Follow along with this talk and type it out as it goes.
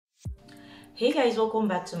Hey guys, welcome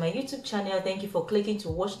back to my YouTube channel. Thank you for clicking to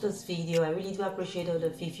watch this video. I really do appreciate all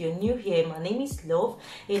of you. If you're new here, my name is Love,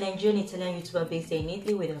 a Nigerian Italian YouTuber based in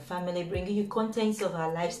Italy with a family, bringing you contents of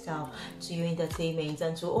our lifestyle to your entertainment.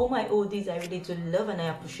 And to all my oldies, I really do love and I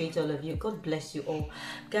appreciate all of you. God bless you all.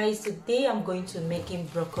 Guys, today I'm going to making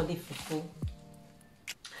broccoli fufu.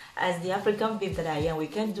 As the African babe that I am, we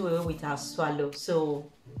can't do it with our swallow,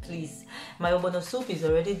 so please, my obono soup is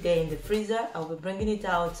already there in the freezer. I'll be bringing it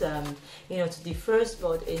out to defrost,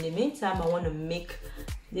 but in the meantime I want to make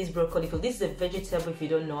this broccoli fufu. This is a vegetable. If you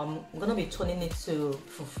don't know, I'm gonna be turning it to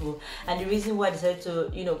fufu, and the reason why I decided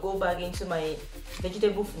to go back into my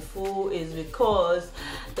vegetable fufu is because,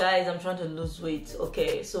 guys, I'm trying to lose weight.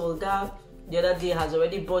 Okay, so that the other day has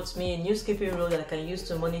already bought me a new skipping rope that I can use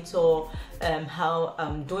to monitor how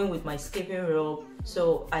I'm doing with my skipping rope.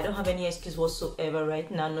 So I don't have any excuse whatsoever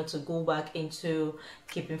right now not to go back into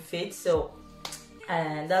keeping fit. So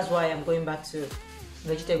and that's why I'm going back to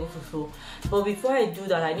vegetable fufu. But before I do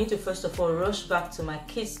that, I need to first of all rush back to my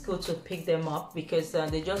kids' school to pick them up, because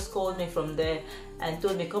they just called me from there and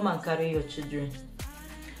told me, come and carry your children.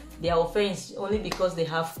 They are offense only because they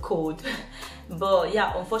have cold. But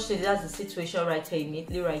yeah, unfortunately that's the situation right here in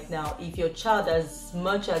Italy right now. If your child as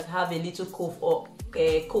much as have a little cough or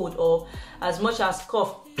cold, or as much as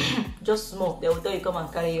cough, just small, they will tell you come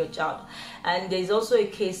and carry your child. And there's also a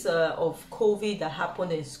case of COVID that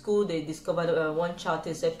happened in school. They discovered one child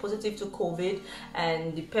tested positive to COVID,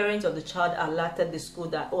 and the parents of the child alerted the school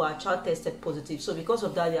that, oh, our child tested positive. So because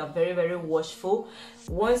of that, they are very, very watchful.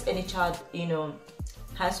 Once any child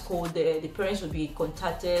has cold, the parents will be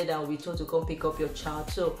contacted and will be told to come pick up your child.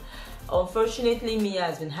 So unfortunately, Mia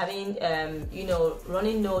has been having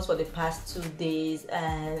running nose for the past 2 days,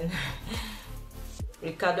 and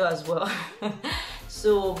Ricardo as well.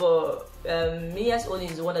 So but Mia's own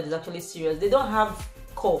is the one that is actually serious. They don't have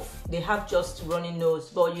cough, they have just running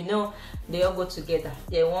nose, but they all go together.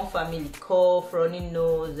 They're one family. Cough, running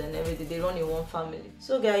nose and everything, they run in one family.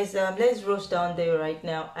 So guys, let's rush down there right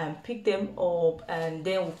now and pick them up, and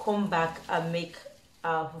then we'll come back and make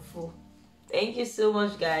our fufu. Thank you so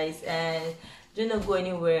much, guys, and do not go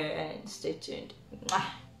anywhere and stay tuned. Mwah.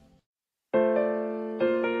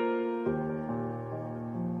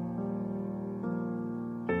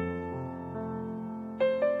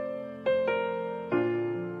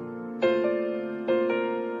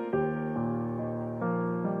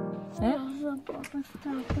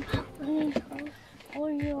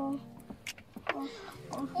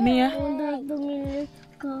 Mia?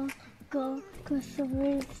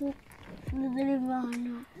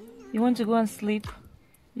 You want to go and sleep?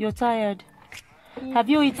 You're tired? Yeah. Have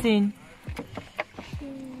you eaten?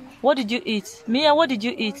 What did you eat? Mia, what did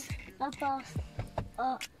you eat? Pasta.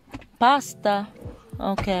 Pasta?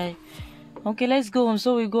 Okay. Okay, let's go home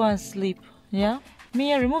so we go and sleep. Yeah?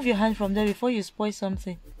 Mia, remove your hand from there before you spoil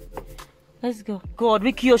something. Let's go. God,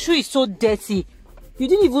 Ricky, your shoe is so dirty. You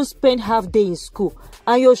didn't even spend half day in school,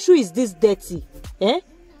 and your shoe is this dirty. Eh?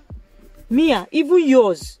 Mia, even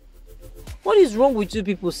yours. What is wrong with you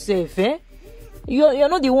people, safe? Eh? You're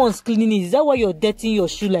not the ones cleaning it. Is that why you're dirtying your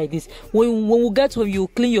shoe like this? When we get home, you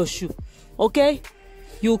clean your shoe. Okay?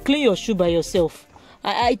 You clean your shoe by yourself.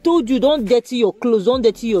 I told you, don't dirty your clothes, don't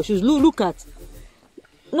dirty your shoes. Look at.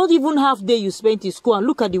 Not even half day you spent in school, and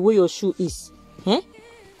look at the way your shoe is. Eh?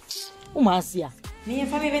 Vieni,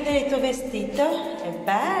 fammi vedere il tuo vestito. È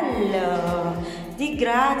bello. Di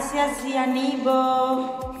grazia, zia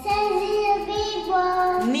Nibo. Zia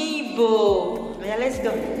Nibo. Nibo. Yeah, let's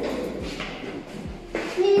go.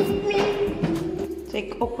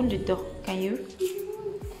 Take, open the door. Can you?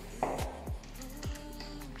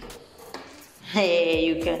 Hey,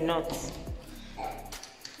 you cannot.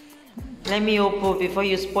 Let me open before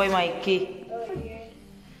you spoil my key.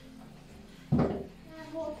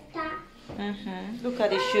 Look at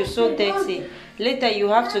the shoe, so dirty. Later you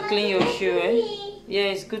have to clean your shoe, eh?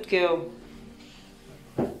 Yes, good girl.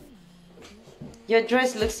 Your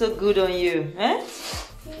dress looks so good on you, eh?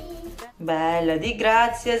 Bella, di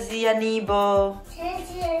grazia, zia Nibo.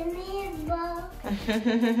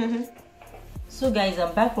 So guys,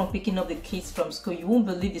 I'm back from picking up the kids from school. You won't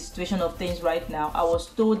believe the situation of things right now. I was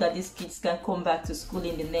told that these kids can come back to school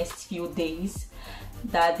in the next few days,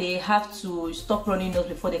 that they have to stop running nose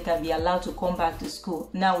before they can be allowed to come back to school.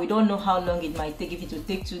 Now we don't know how long it might take. If it will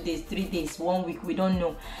take 2 days, 3 days, 1 week, we don't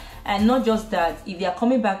know. And not just that, if they are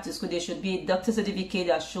coming back to school, there should be a doctor certificate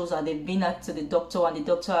that shows that they've been to the doctor and the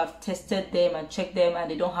doctor have tested them and checked them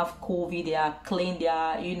and they don't have COVID, they are clean, they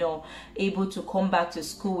are able to come back to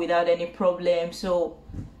school without any problem. So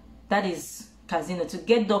that is casino. To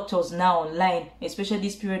get doctors now online, especially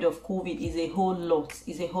this period of COVID, is a whole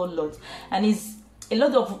lot. And it's a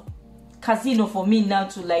lot of casino for me now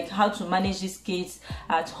to like how to manage these kids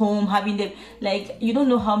at home, having them like, you don't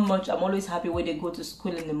know how much I'm always happy when they go to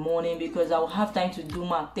school in the morning, because I'll have time to do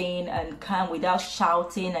my thing and calm without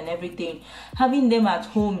shouting and everything. Having them at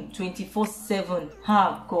home 24/7,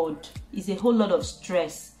 God, is a whole lot of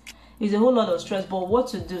stress. But what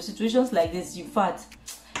to do? Situations like this, in fact,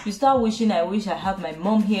 you start wishing, I wish I have my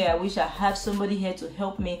mom here, I wish I have somebody here to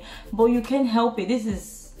help me, but you can't help it. This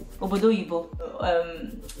is Obodo.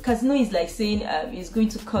 Casino is like saying it's going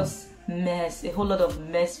to cause mess, a whole lot of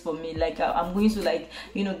mess for me. Like I'm going to like,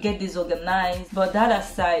 you know, get this organized. But that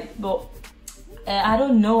aside, but I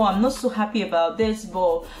don't know, I'm not so happy about this.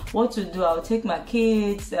 But what to do? I'll take my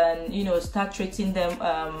kids and, you know, start treating them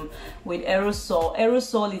with aerosol.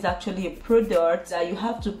 Aerosol is actually a product that you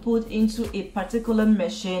have to put into a particular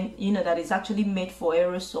machine, you know, that is actually made for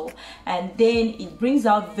aerosol, and then it brings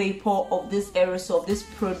out vapor of this aerosol, of these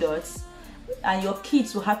products, and your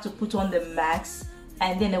kids will have to put on the mask,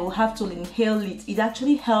 and then they will have to inhale it. It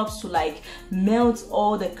actually helps to like melt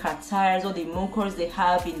all the catarrhs or the mucus they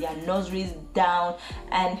have in their nostrils down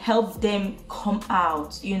and help them come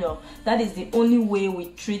out. You know, that is the only way we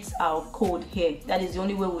treat our cold here. That is the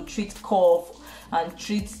only way we treat cough and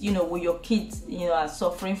treat, you know, with your kids, you know, are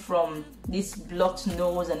suffering from this blocked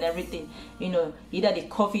nose and everything. You know, either they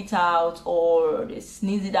cough it out or they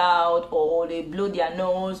sneeze it out or they blow their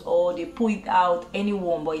nose or they pull it out,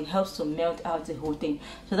 anyone, but it helps to melt out the whole thing.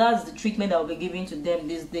 So that's the treatment I'll be giving to them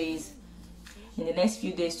these days, in the next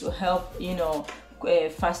few days, to help, you know,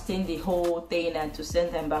 fasten the whole thing and to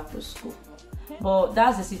send them back to school. But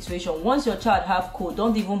that's the situation. Once your child have cold,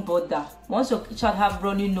 don't even bother. Once your child have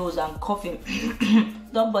runny nose and coughing,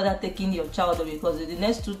 don't bother taking your child, because in the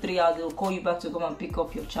next 2-3 hours they will call you back to come and pick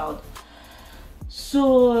up your child.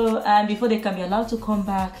 So, and before they can be allowed to come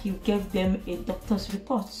back, you give them a doctor's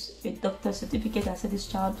report, a doctor's certificate that said this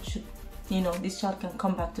child should, you know, this child can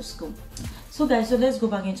come back to school. So guys, so let's go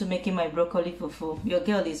back into making my broccoli fufu. Your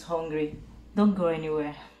girl is hungry. Don't go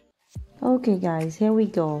anywhere. Okay guys, here we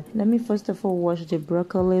go. Let me first of all wash the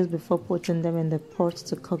broccolis before putting them in the pot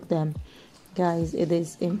to cook them. Guys, it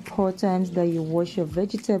is important that you wash your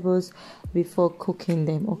vegetables before cooking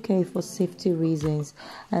them, okay, for safety reasons.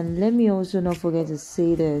 And let me also not forget to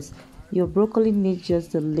say this: your broccoli needs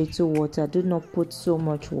just a little water. Do not put so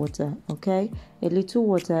much water, okay? A little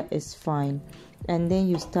water is fine. And then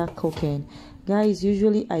you start cooking. Guys,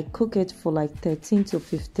 usually I cook it for like 13 to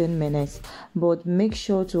 15 minutes, but make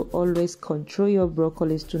sure to always control your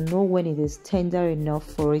broccolis to know when it is tender enough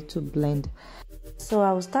for it to blend. So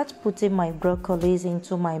I'll start putting my broccolis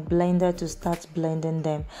into my blender to start blending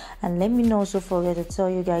them. And let me also forget to tell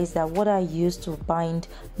you guys that what I use to bind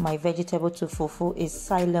my vegetable to fufu is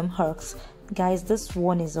psyllium husk. Guys, this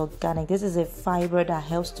one is organic. This is a fiber that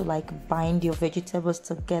helps to like bind your vegetables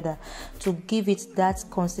together to give it that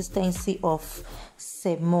consistency of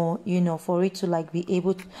semo, you know, for it to like be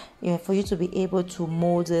able to, you know, for you to be able to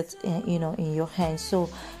mold it, you know, in your hands. So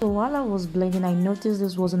while I was blending, I noticed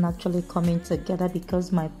this wasn't actually coming together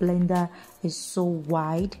because my blender is so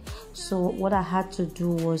wide. So what I had to do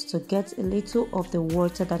was to get a little of the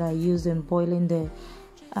water that I used in boiling the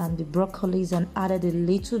broccolis and added a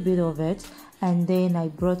little bit of it, and then I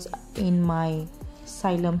brought in my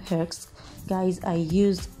psyllium husk. Guys, I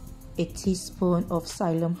used a teaspoon of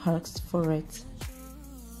psyllium husk for it.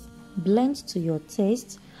 Blend to your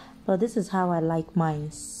taste, but this is how I like mine: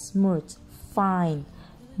 smooth, fine,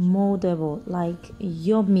 moldable, like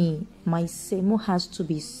yummy. My semo has to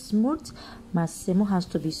be smooth, my semo has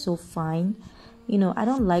to be so fine. You know, I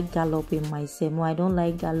don't like gallop in my semo, I don't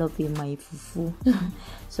like gallop in my fufu.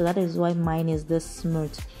 So that is why mine is this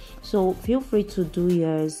smooth. So feel free to do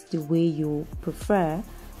yours the way you prefer,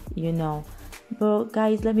 you know. But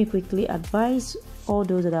guys, let me quickly advise all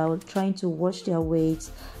those that are trying to watch their weight.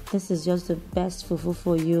 This is just the best fufu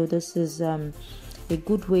for you. This is a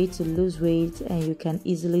good way to lose weight, and you can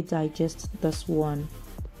easily digest this one.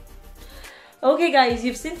 Okay guys,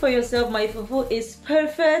 you've seen for yourself, my fufu is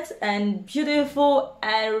perfect and beautiful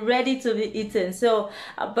and ready to be eaten. So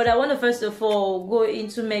but I want to first of all go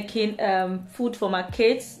into making food for my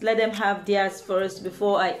kids. Let them have theirs first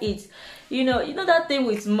before I eat. You know that thing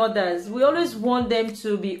with mothers, we always want them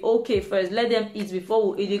to be okay first. Let them eat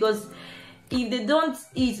before we eat, because if they don't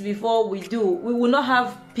eat before we do, we will not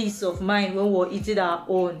have peace of mind when we're eating our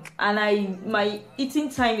own. And my eating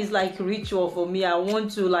time is like ritual for me. I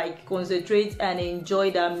want to like concentrate and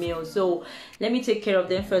enjoy that meal. So let me take care of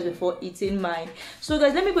them first before eating mine. So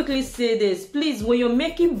guys, let me quickly say this. Please, when you're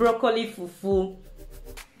making broccoli fufu,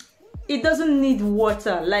 it doesn't need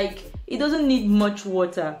water. Like, it doesn't need much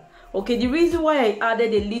water. Okay, the reason why I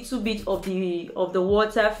added a little bit of the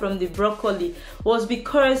water from the broccoli was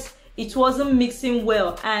because it wasn't mixing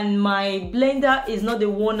well, and my blender is not the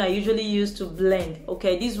one I usually use to blend.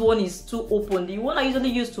 Okay, this one is too open. The one I usually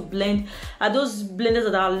use to blend are those blenders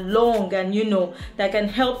that are long and, you know, that can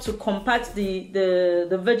help to compact the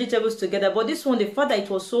vegetables together. But this one, the fact that it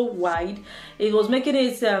was so wide, it was making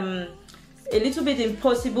it a little bit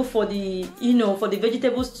impossible for the, you know, for the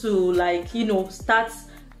vegetables to, like, you know, start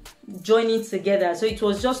joining together. So it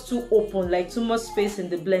was just too open, like too much space in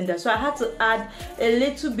the blender. So I had to add a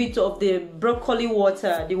little bit of the broccoli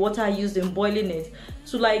water, the water I used in boiling it,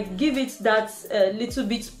 to like give it that little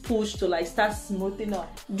bit push to like start smoothing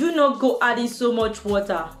up. Do not go adding so much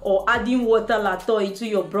water or adding water at all into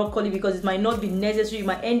your broccoli, because it might not be necessary. You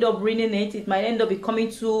might end up ruining it. It might end up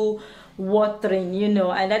becoming too watering, you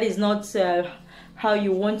know, and that is not how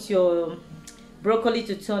you want your broccoli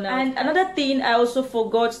to turn out. And another thing I also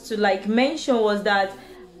forgot to like mention was that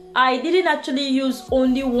I didn't actually use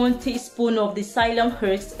only 1 teaspoon of the Ceylon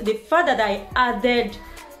herbs. The fact that I added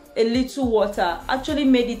a little water actually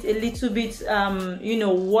made it a little bit you know,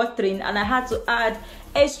 watering, and I had to add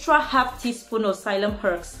extra ½ teaspoon of Ceylon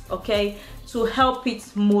herbs, okay, to help it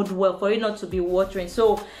mold well, for it not to be watering.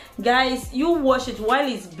 So guys, you wash it while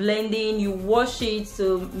it's blending. You wash it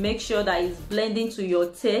to make sure that it's blending to your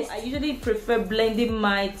taste. I usually prefer blending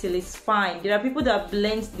mine till it's fine. There are people that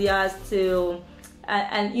blend theirs till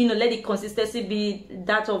and you know, let the consistency be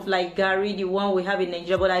that of like gari, the one we have in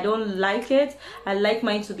Nigeria, but I don't like it. I like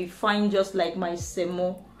mine to be fine, just like my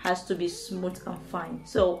semo has to be smooth and fine.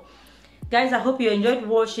 So guys, I hope you enjoyed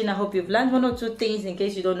watching. I hope you've learned 1 or 2 things in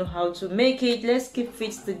case you don't know how to make it. Let's keep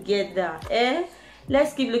fit together, eh?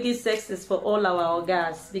 Let's keep looking sexy for all our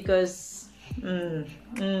guys, because you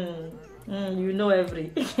know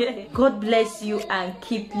every. God bless you and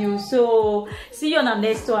keep you. So see you on the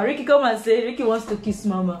next one. Ricky, come and say Ricky wants to kiss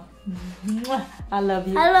mama. I love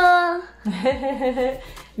you. Hello.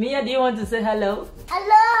 Mia, do you want to say hello?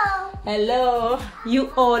 Hello. Hello.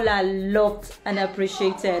 You all are loved and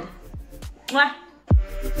appreciated.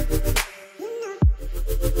 Mwah.